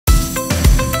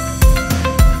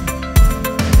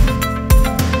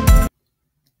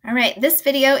All right, this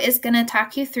video is going to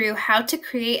talk you through how to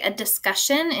create a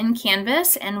discussion in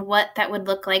Canvas and what that would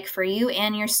look like for you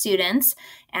and your students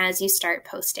as you start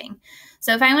posting.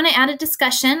 So if I want to add a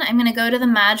discussion, I'm going to go to the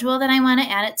module that I want to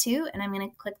add it to, and I'm going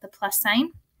to click the plus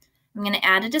sign. I'm going to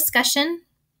add a discussion,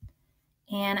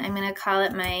 and I'm going to call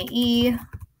it my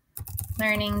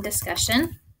e-learning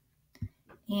discussion.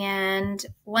 And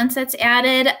once that's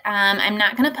added, I'm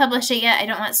not going to publish it yet. I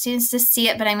don't want students to see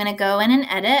it, but I'm going to go in and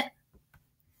edit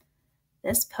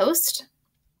this post.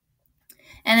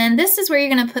 And then this is where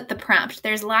you're going to put the prompt.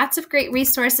 There's lots of great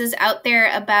resources out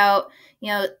there about,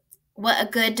 what a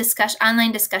good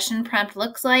online discussion prompt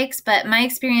looks like. But my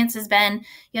experience has been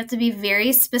you have to be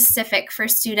very specific for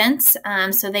students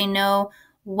so they know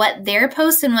what their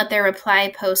post and what their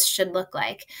reply post should look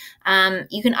like.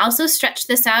 You can also stretch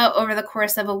this out over the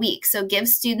course of a week. So give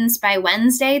students by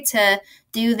Wednesday to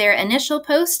do their initial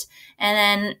post, and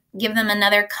then give them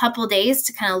another couple days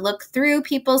to kind of look through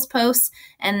people's posts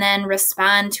and then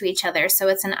respond to each other. So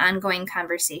it's an ongoing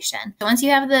conversation. So once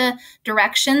you have the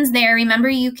directions there, remember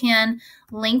you can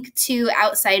link to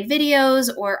outside videos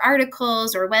or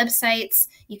articles or websites.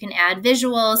 You can add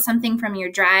visuals, something from your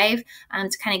drive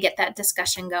to kind of get that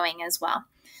discussion going as well.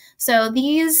 So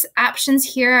these options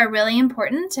here are really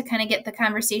important to kind of get the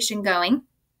conversation going.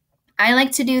 I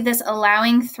like to do this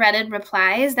allowing threaded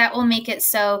replies. That will make it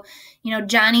so,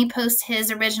 Johnny posts his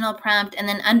original prompt, and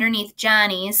then underneath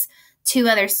Johnny's, 2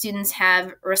 other students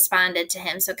have responded to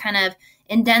him. So it kind of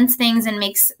indents things and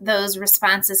makes those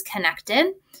responses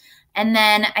connected. And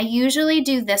then I usually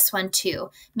do this one too.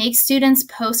 Make students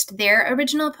post their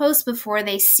original post before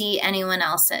they see anyone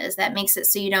else's. That makes it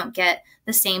so you don't get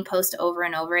the same post over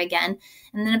and over again.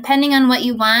 And then depending on what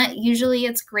you want, usually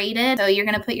it's graded. So you're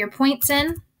going to put your points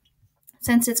in,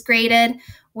 since it's graded,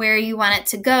 where you want it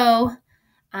to go,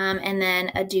 and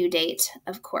then a due date,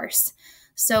 of course.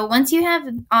 So once you have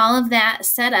all of that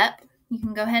set up, you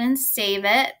can go ahead and save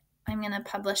it. I'm going to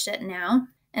publish it now.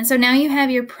 And so now you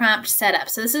have your prompt set up.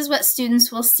 So this is what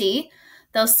students will see.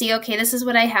 They'll see, okay, this is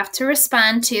what I have to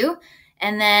respond to,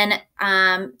 and then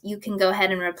you can go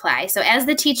ahead and reply. So as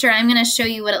the teacher, I'm going to show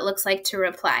you what it looks like to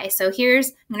reply. So I'm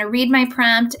going to read my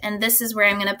prompt, and this is where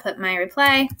I'm going to put my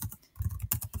reply.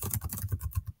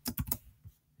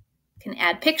 Can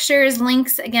add pictures,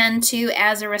 links again to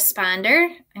as a responder.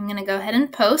 I'm going to go ahead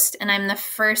and post, and I'm the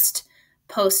first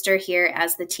poster here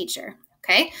as the teacher.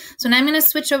 Okay, so now I'm going to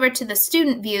switch over to the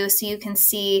student view so you can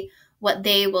see what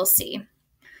they will see.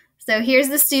 So here's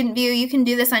the student view. You can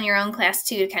do this on your own class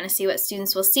too to kind of see what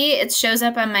students will see. It shows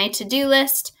up on my to-do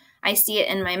list. I see it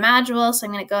in my module, so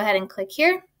I'm going to go ahead and click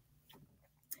here.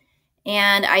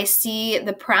 And I see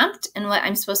the prompt and what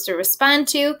I'm supposed to respond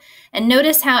to. And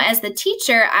notice how as the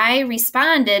teacher, I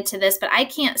responded to this, but I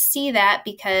can't see that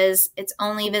because it's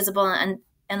only visible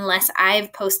unless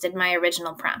I've posted my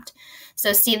original prompt.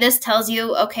 So see, this tells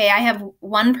you, okay, I have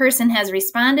one person has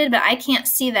responded, but I can't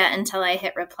see that until I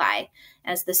hit reply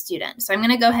as the student. So I'm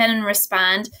going to go ahead and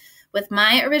respond with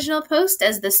my original post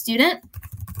as the student.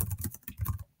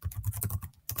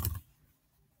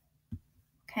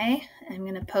 Okay, I'm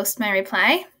going to post my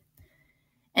reply.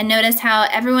 And notice how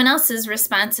everyone else's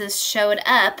responses showed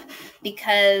up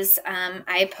because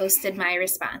I posted my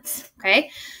response.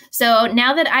 Okay, so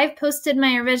now that I've posted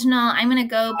my original, I'm going to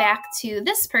go back to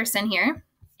this person here,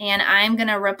 and I'm going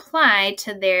to reply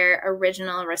to their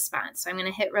original response. So I'm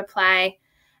going to hit reply.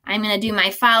 I'm going to do my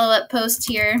follow-up post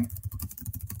here.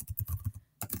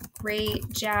 Great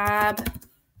job.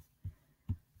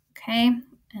 Okay,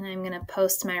 and I'm going to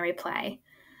post my reply.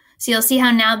 So you'll see how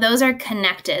now those are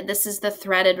connected. This is the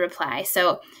threaded reply.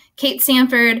 So Kate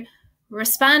Sanford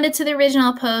responded to the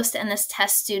original post, and this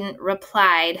test student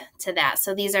replied to that.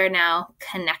 So these are now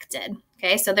connected.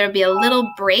 Okay, so there'll be a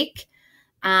little break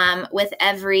with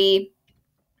every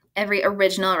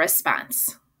original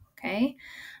response. Okay,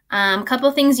 a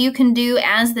couple things you can do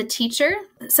as the teacher.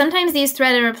 Sometimes these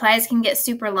threaded replies can get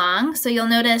super long. So you'll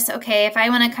notice, okay, if I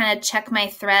want to kind of check my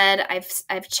thread,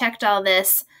 I've checked all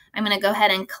this. I'm going to go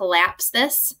ahead and collapse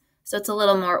this so it's a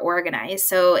little more organized.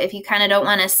 So if you kind of don't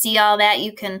want to see all that,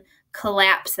 you can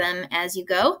collapse them as you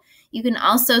go. You can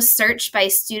also search by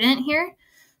student here.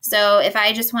 So if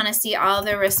I just want to see all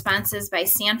the responses by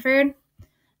Sanford,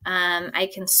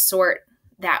 I can sort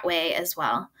that way as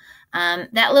well.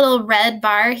 That little red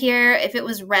bar here, if it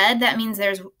was red, that means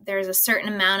there's a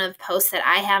certain amount of posts that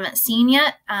I haven't seen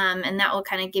yet, and that will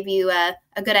kind of give you a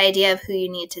good idea of who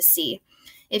you need to see.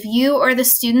 If you or the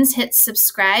students hit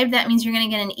subscribe, that means you're going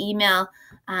to get an email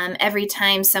every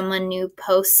time someone new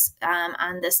posts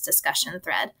on this discussion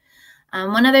thread.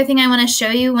 One other thing I want to show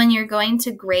you when you're going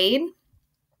to grade,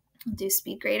 I'll do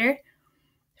Speedgrader.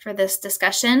 for this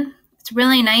discussion. It's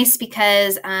really nice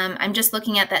because I'm just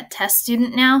looking at that test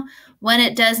student now. What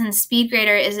it does in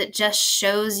Speedgrader is it just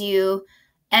shows you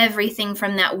everything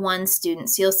from that one student.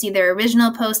 So you'll see their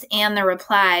original post and the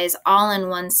replies all in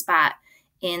one spot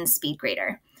in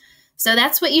Speedgrader. So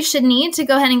that's what you should need to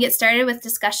go ahead and get started with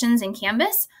discussions in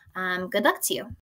Canvas. Good luck to you.